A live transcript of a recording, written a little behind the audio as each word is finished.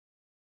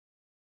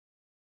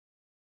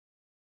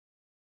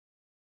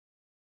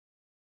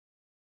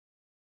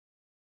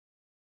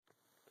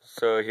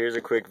So here's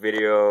a quick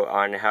video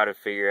on how to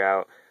figure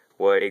out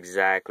what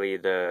exactly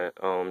the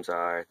ohms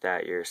are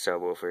that your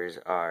subwoofers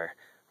are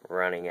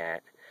running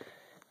at.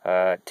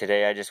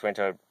 Today I just went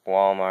to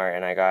Walmart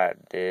and I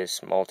got this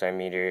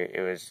multimeter.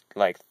 It was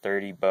like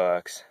 30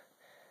 bucks,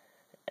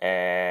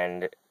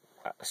 and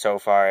so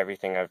far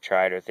everything I've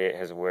tried with it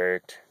has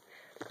worked.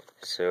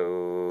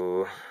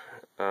 So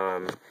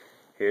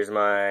here's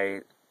my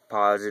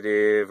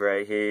positive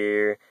right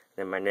here,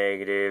 then my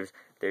negatives.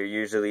 They're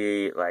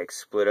usually like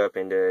split up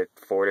into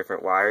 4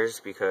 different wires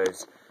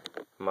because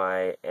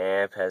my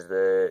amp has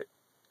the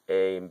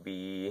A and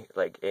B,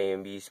 like A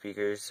and B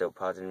speakers, so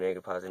positive,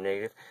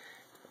 negative,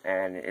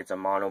 and it's a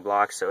mono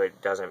block, so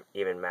it doesn't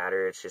even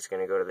matter. It's just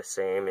going to go to the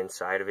same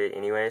inside of it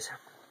anyways.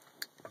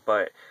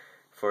 But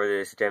for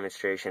this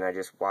demonstration, I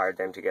just wired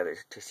them together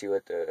to see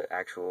what the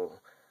actual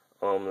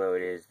ohm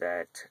load is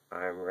that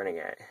I'm running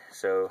at.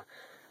 So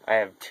I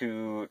have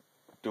 2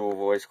 dual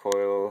voice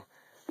coil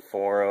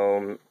 4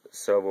 ohm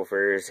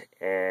subwoofers,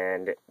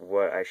 and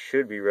what I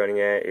should be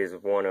running at is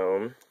 1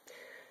 ohm.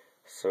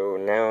 So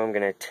now I'm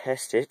gonna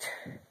test it,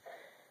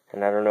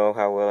 and I don't know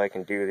how well I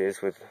can do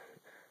this with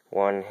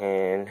one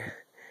hand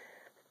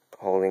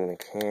holding the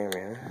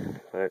camera.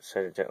 Let's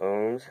set it to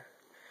ohms.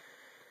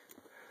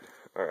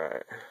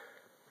 Alright,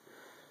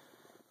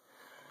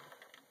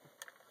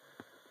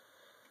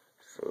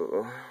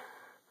 so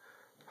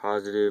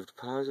positive to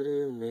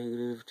positive,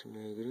 negative to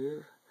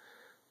negative.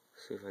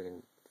 Let's see if I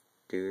can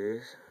do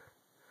this.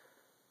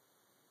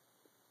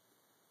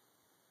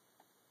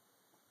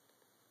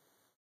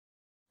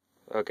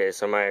 Okay,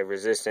 so my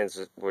resistance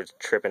was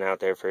tripping out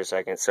there for a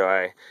second, so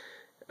I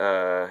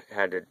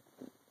had to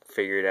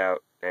figure it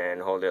out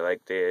and hold it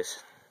like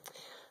this.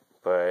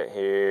 But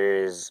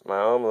here's my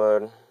ohm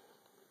load. It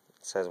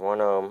says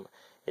 1 ohm.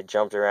 It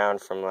jumped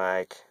around from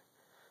like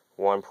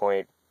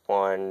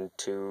 1.1,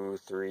 2,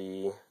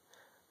 3,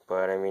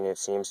 but I mean it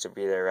seems to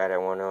be there right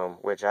at 1 ohm,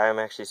 which I am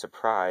actually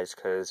surprised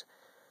because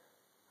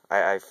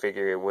I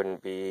figure it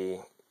wouldn't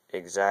be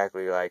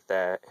exactly like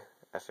that.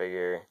 I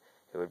figure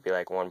it would be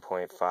like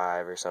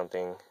 1.5 or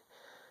something,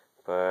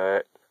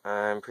 but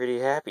I'm pretty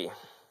happy.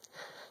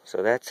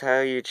 So that's how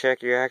you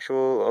check your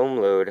actual ohm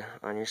load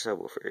on your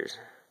subwoofers.